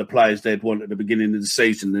lot of the players they'd want at the beginning of the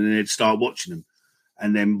season, and then they'd start watching them.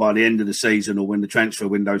 And then by the end of the season, or when the transfer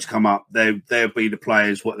windows come up, they'll be the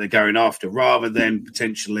players what they're going after, rather than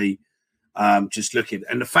potentially just looking.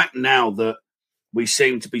 And the fact now that we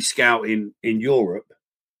seem to be scouting in Europe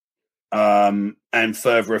and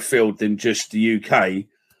further afield than just the UK,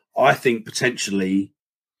 I think potentially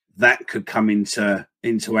that could come into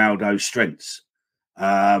Aldo's strengths.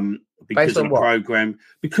 Because of the program,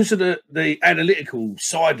 because of the analytical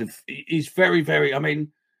side of, he's very, very. I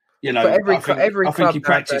mean, you know, every club he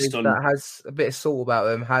practiced on that has a bit of salt about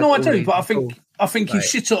them. No, I do, but I think he's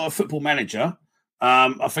shit at a football manager.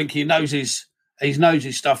 I think he knows his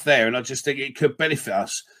stuff there, and I just think it could benefit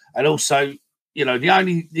us. And also, you know, the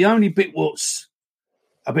only bit what's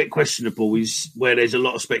a bit questionable is where there's a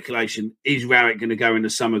lot of speculation. Is Rowett going to go in the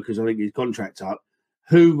summer because I think his contract's up?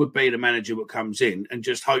 Who would be the manager that comes in, and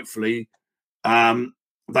just hopefully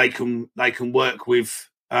they can work with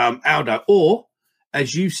Aldo, or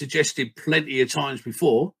as you suggested plenty of times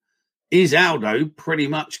before, is Aldo pretty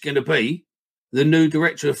much going to be the new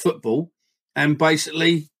director of football and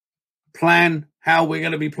basically plan how we're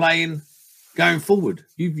going to be playing going forward?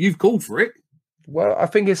 You've called for it. Well, I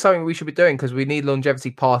think it's something we should be doing because we need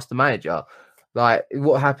longevity past the manager. Like,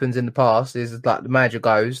 what happens in the past is like the manager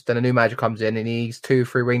goes, then a new manager comes in and he needs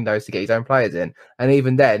 2-3 windows to get his own players in. And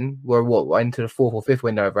even then, we're into the 4th or 5th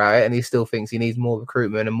window of Rowett, and he still thinks he needs more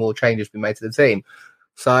recruitment and more changes to be made to the team.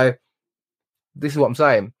 So this is what I'm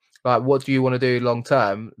saying. Like, what do you want to do long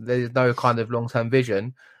term? There's no kind of long term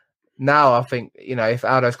vision. Now, I think, you know, if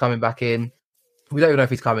Aldo's coming back in, we don't even know if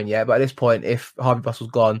he's coming yet, but at this point, if Harvey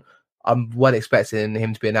Russell's gone, I'm well expecting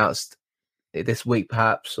him to be announced this week,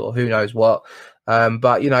 perhaps, or who knows what.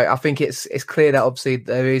 But, you know, I think it's clear that obviously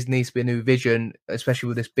there needs to be a new vision, especially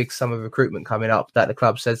with this big summer recruitment coming up that the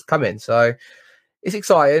club says come in. So it's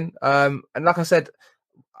exciting. And like I said,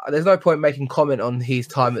 there's no point making comment on his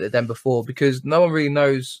time at the Den before because no one really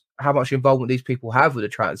knows how much involvement these people have with the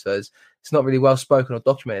transfers. It's not really well spoken or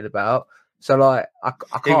documented about. So, like, I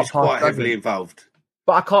can't he was pass quite heavily involved.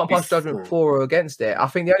 But I can't pass judgment for or against it. I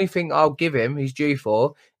think the only thing I'll give him he's due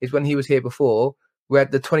for is when he was here before, we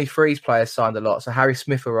had the 23s players signed a lot. So Harry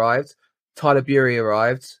Smith arrived, Tyler Bury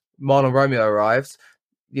arrived, Marlon Romeo arrived.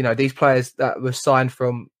 You know, these players that were signed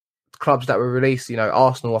from clubs that were released, you know,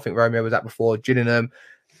 Arsenal, I think Romeo was at before, Gillingham,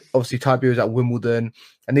 obviously Tyler Bury was at Wimbledon.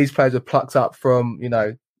 And these players were plucked up from, you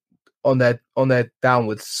know, on their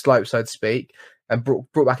downward slope, so to speak, and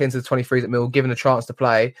brought back into the 23s at Mill, given a chance to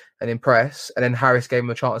play and impress. And then Harris gave him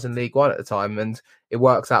a chance in League One at the time, and it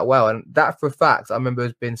works out well. And that, for a fact, I remember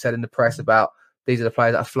has been said in the press about these are the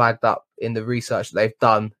players that are flagged up in the research that they've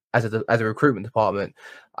done as a recruitment department.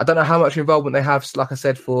 I don't know how much involvement they have, like I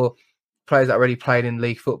said, for players that already played in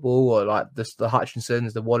league football or like the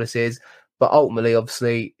Hutchinsons, the Wallaces. But ultimately,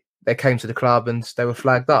 obviously, they came to the club and they were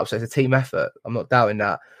flagged up. So it's a team effort. I'm not doubting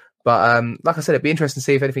that. But like I said, it'd be interesting to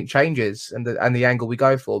see if anything changes and the angle we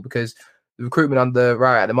go for, because the recruitment under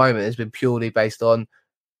Rowett at the moment has been purely based on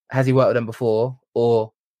has he worked with them before,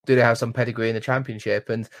 or do they have some pedigree in the Championship?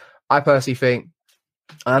 And I personally think,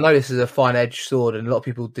 and I know this is a fine-edged sword and a lot of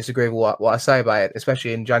people disagree with what I say about it,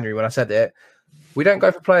 especially in January when I said it, we don't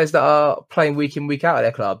go for players that are playing week in, week out at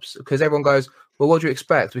their clubs, because everyone goes, well, what do you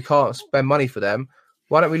expect? We can't spend money for them.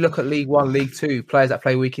 Why don't we look at League One, League Two, players that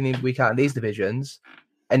play week in, week out in these divisions,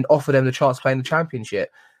 and offer them the chance to play in the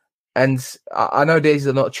Championship. And I know these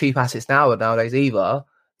are not cheap assets nowadays either,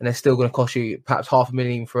 and they're still going to cost you perhaps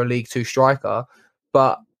 $500,000 for a League Two striker.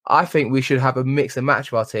 But I think we should have a mix and match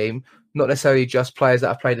of our team, not necessarily just players that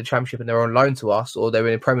have played the Championship and they're on loan to us, or they're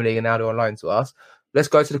in the Premier League and now they're on loan to us. Let's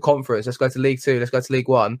go to the Conference. Let's go to League Two. Let's go to League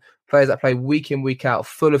One. Players that play week in, week out,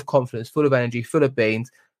 full of confidence, full of energy, full of beans,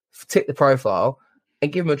 tick the profile,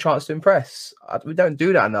 and give them a chance to impress. We don't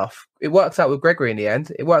do that enough. It works out with Gregory in the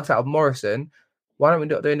end. It works out with Morrison. Why don't we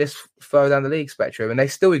not doing this further down the league spectrum? And they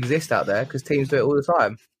still exist out there because teams do it all the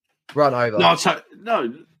time. Run over. No,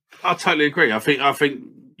 I totally agree. I think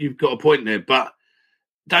you've got a point there, but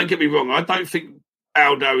don't get me wrong. I don't think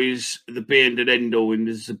Aldo is the be and end all and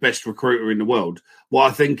is the best recruiter in the world.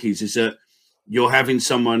 What I think is that you're having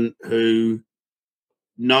someone who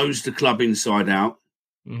knows the club inside out,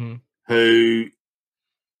 who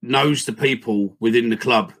knows the people within the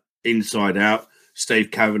club inside out.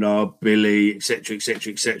 Steve Kavanagh, Billy,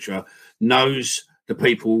 etc., knows the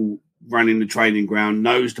people running the training ground,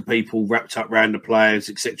 knows the people wrapped up around the players,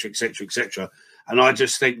 etc. And I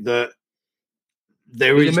just think that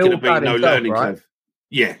there is going to be no learning curve.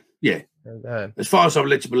 Yeah. Okay. As far as I'm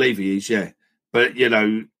led to believe he is, yeah. But,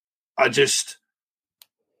 I just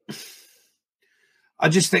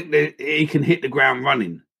think that he can hit the ground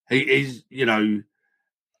running. He's,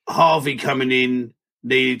 Harvey coming in,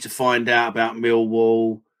 needed to find out about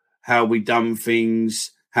Millwall, how we done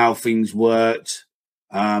things, how things worked.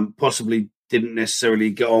 Possibly didn't necessarily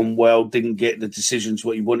get on well, didn't get the decisions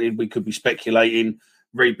what he wanted. We could be speculating,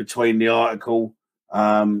 read between the article.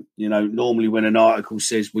 Normally when an article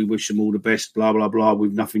says we wish them all the best, blah, blah, blah,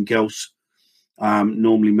 with nothing else,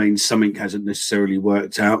 normally means something hasn't necessarily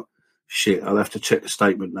worked out. Shit, I'll have to check the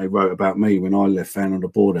statement they wrote about me when I left Fan on the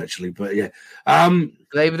Board, actually. But yeah. Did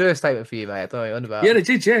they even do a statement for you, mate? I don't know what about. Yeah, they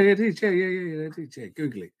did. Yeah, they did. Yeah.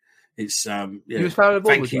 Google it. It's yeah. You was Fan on the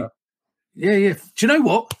Board, Thank you. Yeah. Do you know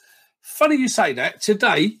what? Funny you say that.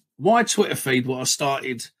 Today, my Twitter feed, what I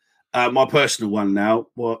started, my personal one now,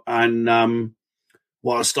 what I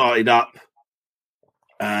started up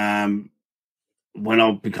when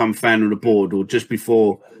I become Fan on the Board, or just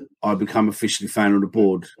before I become officially Fan on the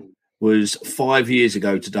Board, was 5 years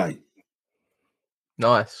ago today.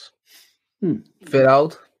 Nice. Feel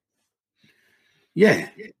old? Yeah,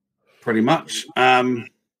 pretty much. Yeah,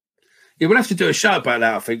 we'll have to do a show about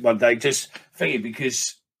that, I think, one day, just thinking,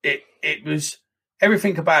 because it was,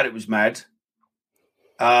 everything about it was mad.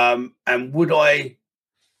 And would I,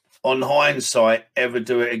 on hindsight, ever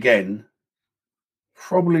do it again?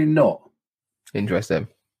 Probably not. Interesting.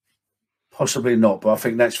 Possibly not, but I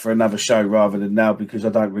think that's for another show rather than now, because I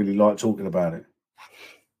don't really like talking about it.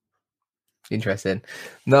 Interesting.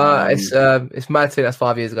 No, it's mad to think that's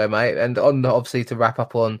 5 years ago, mate. And obviously to wrap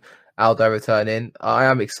up on Aldo returning, I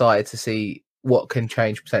am excited to see what can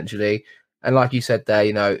change potentially. And like you said there,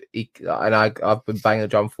 I've been banging the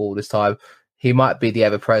drum for all this time. He might be the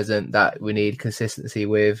ever-present that we need consistency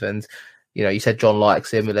with. And, you said John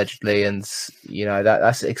likes him allegedly, and,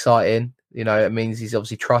 that's exciting. It means he's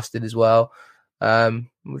obviously trusted as well. We'll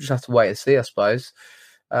just have to wait and see, I suppose.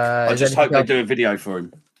 I just hope they do a video for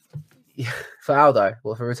him. For Aldo,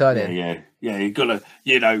 or for returning? Yeah. You've got to,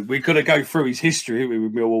 we've got to go through his history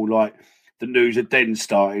with Millwall, like the News at Den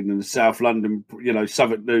starting and the South London,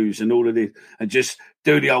 Southwark News and all of this, and just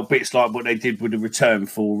do the old bits like what they did with the return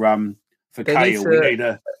for Cahill. We need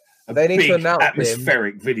a big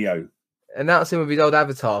atmospheric video. Announce him with his old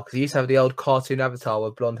avatar, because he used to have the old cartoon avatar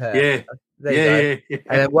with blonde hair. Yeah. There you go.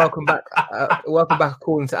 And then welcome back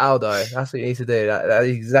according to Aldo. That's what you need to do. That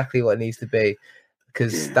is exactly what it needs to be,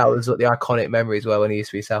 because that was what the iconic memories were when he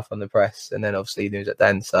used to be South on the Press, and then obviously News at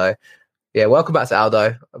Den. So, yeah, welcome back to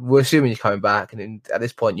Aldo. We're assuming you're coming back, and at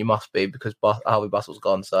this point you must be, because Harvey Bustle's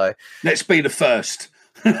gone. So let's be the first.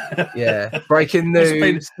 Yeah, breaking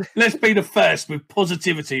news. Let's be the first with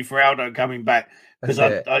positivity for Aldo coming back, because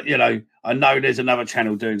I know there's another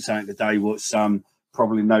channel doing something today. What's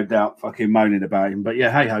probably no doubt fucking moaning about him, but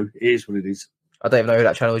yeah, hey ho, it is what it is. I don't even know who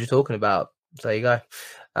that channel is you're talking about. So there you go.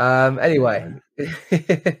 Anyway,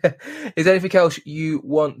 is there anything else you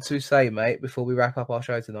want to say, mate, before we wrap up our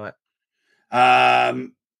show tonight? Yeah,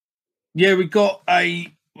 we've got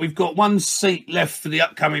one seat left for the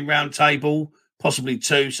upcoming round table, possibly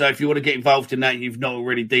two. So if you want to get involved in that, you've not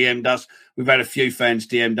already DM'd us. We've had a few fans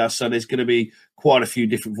DM'd us, so there's going to be quite a few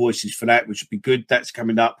different voices for that, which would be good. That's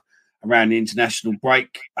coming up around the international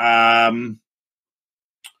break.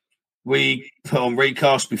 We put on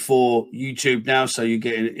Recast before YouTube now, so you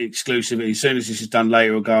get an exclusivity. As soon as this is done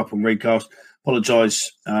later, it'll go up on Recast.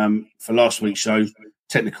 Apologise for last week's show,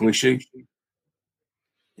 technical issue.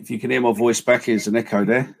 If you can hear my voice back, here's an echo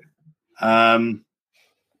there. Other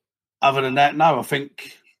than that, no, I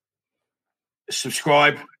think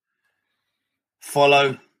subscribe,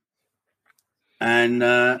 follow, and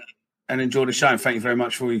enjoy the show. And thank you very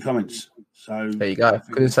much for all your comments. So there you go.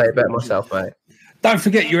 Couldn't say it better myself, mate. Don't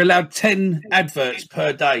forget, you're allowed 10 adverts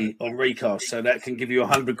per day on Recast, so that can give you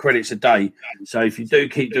 100 credits a day. So if you do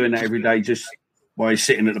keep doing that every day, just while you're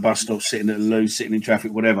sitting at the bus stop, sitting at the loo, sitting in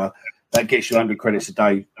traffic, whatever, that gets you 100 credits a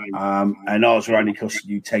day. And ours are only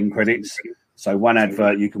costing you 10 credits. So one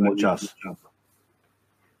advert, you can watch us.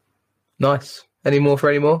 Nice. Any more?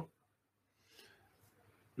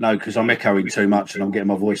 No, because I'm echoing too much and I'm getting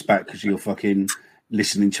my voice back because you're fucking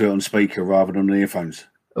listening to it on speaker rather than on the earphones.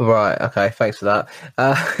 Right. Okay. Thanks for that.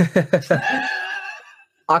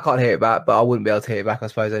 I can't hear it back, but I wouldn't be able to hear it back, I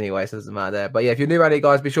suppose, anyway, so it doesn't matter there. But yeah, if you're new around here,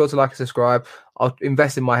 guys, be sure to like and subscribe. I'll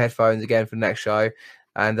invest in my headphones again for the next show.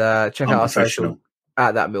 And check out our social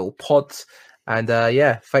at That Mill Pods. And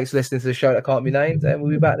yeah, thanks for listening to the show that can't be named. And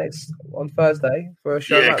we'll be back on Thursday for a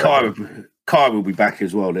show. Yeah, Kai will be back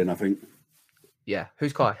as well then, I think. Yeah,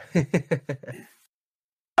 who's Kai?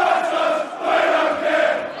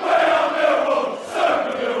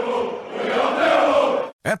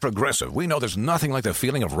 At Progressive, we know there's nothing like the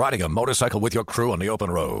feeling of riding a motorcycle with your crew on the open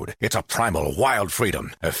road. It's a primal, wild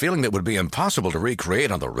freedom, a feeling that would be impossible to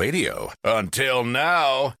recreate on the radio. Until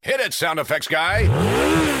now. Hit it, sound effects guy!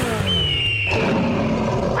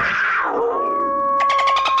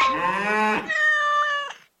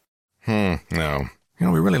 No.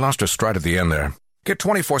 We really lost our stride at the end there. Get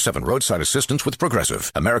 24/7 roadside assistance with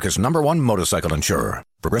Progressive, America's #1 motorcycle insurer.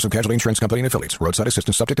 Progressive Casualty Insurance Company and Affiliates. Roadside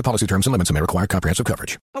assistance subject to policy terms and limits and may require comprehensive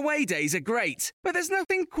coverage. Away days are great, but there's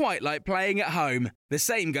nothing quite like playing at home. The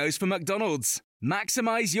same goes for McDonald's.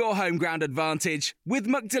 Maximise your home ground advantage with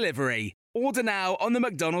McDelivery. Order now on the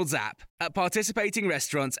McDonald's app. At participating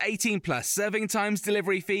restaurants, 18+, serving times,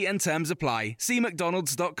 delivery fee and terms apply. See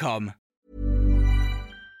mcdonalds.com.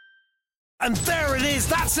 And there it is,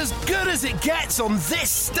 that's as good as it gets on this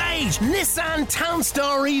stage. Nissan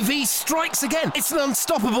Townstar EV strikes again. It's an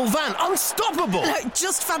unstoppable van, unstoppable.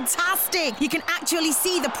 Just fantastic. You can actually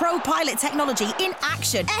see the ProPilot technology in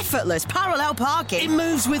action. Effortless parallel parking. It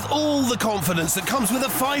moves with all the confidence that comes with a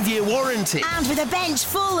 5-year warranty. And with a bench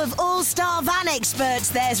full of all-star van experts,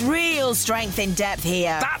 there's real strength in depth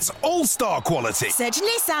here. That's all-star quality. Search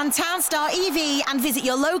Nissan Townstar EV and visit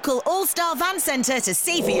your local all-star van centre to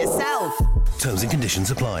see for yourself. Terms and conditions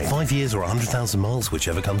apply. 5 years or 100,000 miles,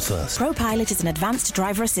 whichever comes first. ProPilot is an advanced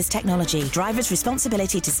driver assist technology. Driver's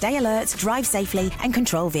responsibility to stay alert, drive safely, and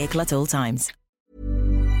control vehicle at all times.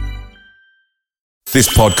 This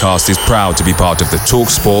podcast is proud to be part of the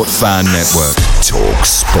TalkSport Fan Network.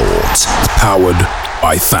 TalkSport. Powered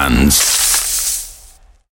by fans.